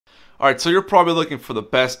Alright, so you're probably looking for the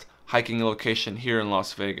best hiking location here in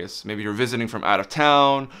Las Vegas. Maybe you're visiting from out of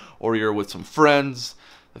town, or you're with some friends.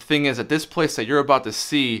 The thing is that this place that you're about to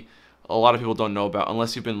see, a lot of people don't know about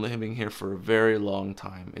unless you've been living here for a very long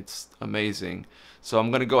time. It's amazing. So I'm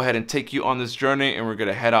going to go ahead and take you on this journey, and we're going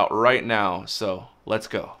to head out right now. So let's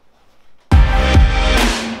go.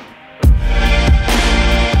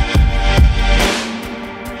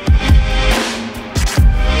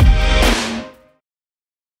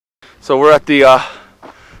 So we're at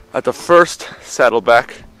the first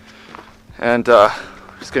saddleback, and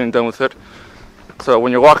just getting done with it. So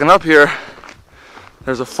when you're walking up here,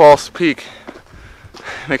 there's a false peak.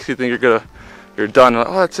 Makes you think you're done.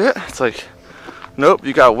 Oh, that's it? It's like, nope,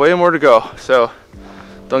 you got way more to go. So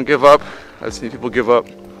don't give up. I've seen people give up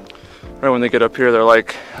right when they get up here. They're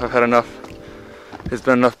like, I've had enough. It's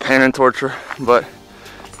been enough pain and torture. But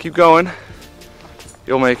keep going.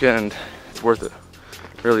 You'll make it, and it's worth it.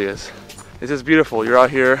 It really is. It's just beautiful. You're out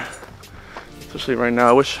here, especially right now.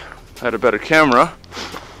 I wish I had a better camera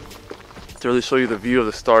to really show you the view of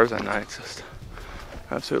the stars at night. It's just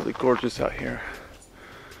absolutely gorgeous out here.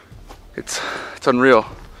 It's unreal.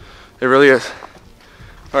 It really is.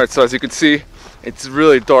 All right, so as you can see, it's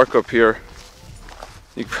really dark up here.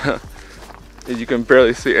 You can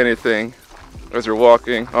barely see anything as you're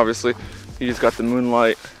walking. Obviously, you just got the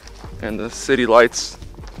moonlight and the city lights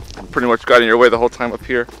pretty much guiding your way the whole time up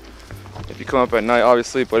here. If you come up at night,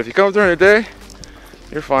 obviously, but if you come up during the day,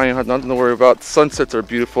 you're fine. You have nothing to worry about. Sunsets are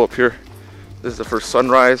beautiful up here. This is the first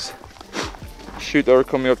sunrise shoot that we're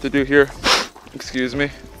coming up to do here. Excuse me.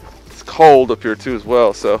 It's cold up here too as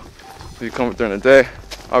well, so if you come up during the day,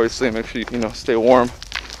 obviously make sure you stay warm.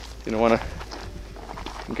 You don't want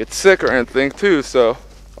to get sick or anything too, so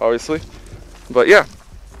obviously. But yeah,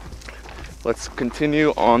 let's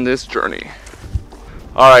continue on this journey.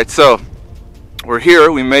 All right, so we're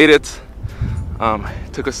here. We made it.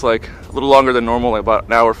 It took us like a little longer than normal, like about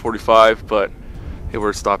an hour 45, but hey,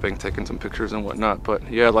 we're stopping, taking some pictures and whatnot.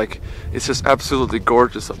 But yeah, like, it's just absolutely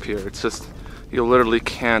gorgeous up here. It's just, you literally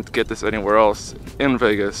can't get this anywhere else in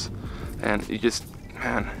Vegas. And you just,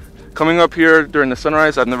 man, coming up here during the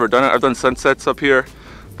sunrise, I've never done it. I've done sunsets up here,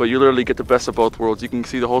 but you literally get the best of both worlds. You can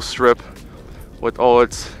see the whole strip with all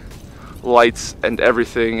its lights and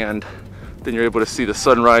everything, and then you're able to see the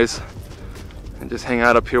sunrise and just hang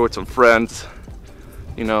out up here with some friends.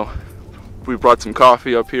 We brought some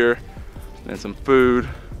coffee up here and some food,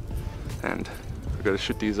 and we're gonna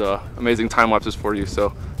shoot these amazing time lapses for you,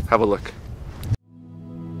 so have a look.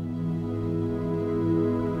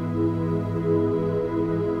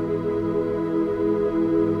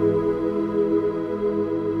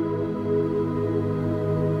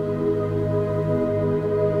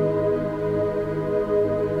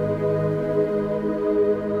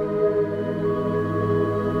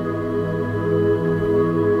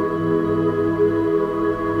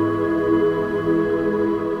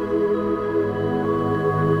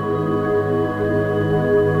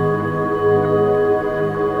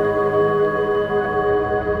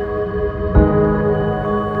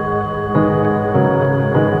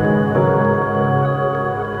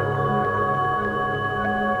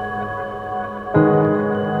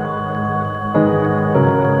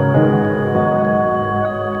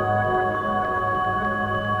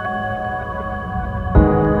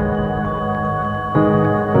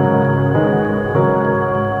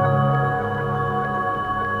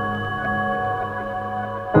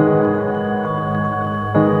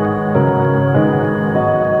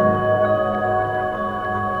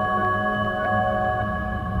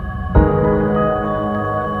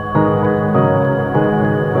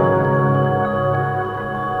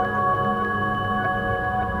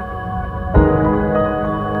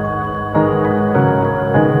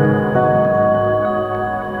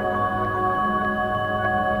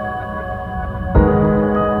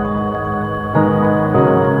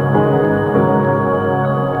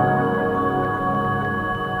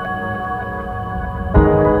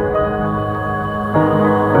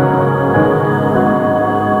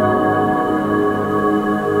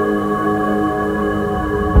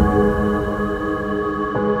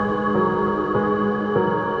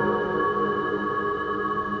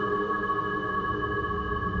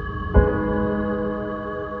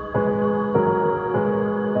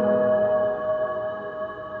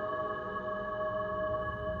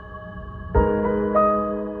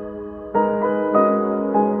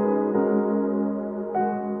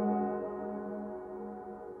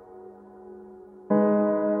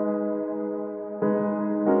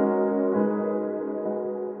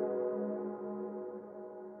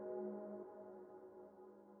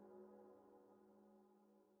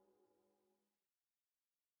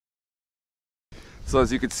 So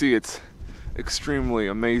as you can see, it's extremely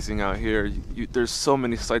amazing out here. There's so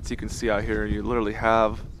many sights you can see out here. You literally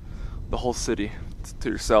have the whole city to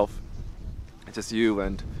yourself. It's just you,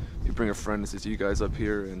 and if you bring a friend, it's just you guys up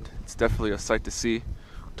here, and it's definitely a sight to see.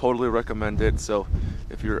 Totally recommend it. So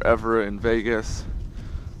if you're ever in Vegas,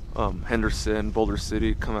 Henderson, Boulder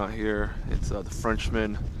City, come out here. It's the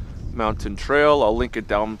Frenchman mountain trail. I'll link it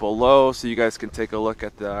down below so you guys can take a look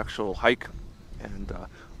at the actual hike and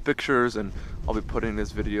pictures, and I'll be putting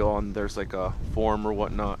this video on. There's like a forum or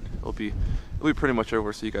whatnot. It'll be pretty much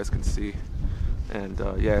everywhere so you guys can see. And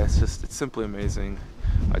yeah, it's simply amazing.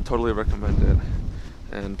 I totally recommend it.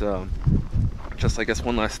 And just I guess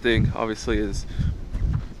one last thing obviously is,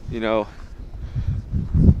 you know,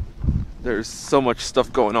 there's so much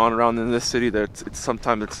stuff going on around in this city that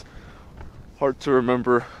sometimes it's hard to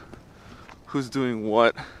remember who's doing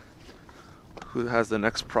what, who has the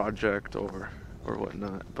next project or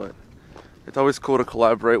whatnot. But it's always cool to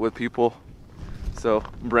collaborate with people. So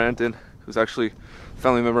Brandon, who's actually a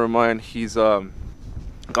family member of mine, he's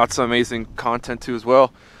got some amazing content too as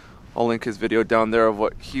well. I'll link his video down there of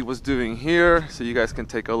what he was doing here so you guys can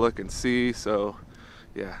take a look and see. So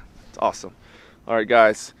yeah, it's awesome. Alright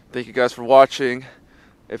guys, thank you guys for watching.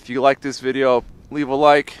 If you liked this video, leave a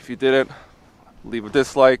like. If you didn't, leave a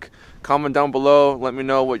dislike. Comment down below, let me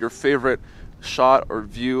know what your favorite shot or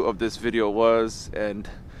view of this video was, and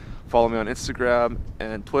follow me on Instagram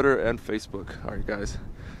and Twitter and Facebook. Alright guys,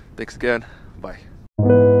 thanks again, bye.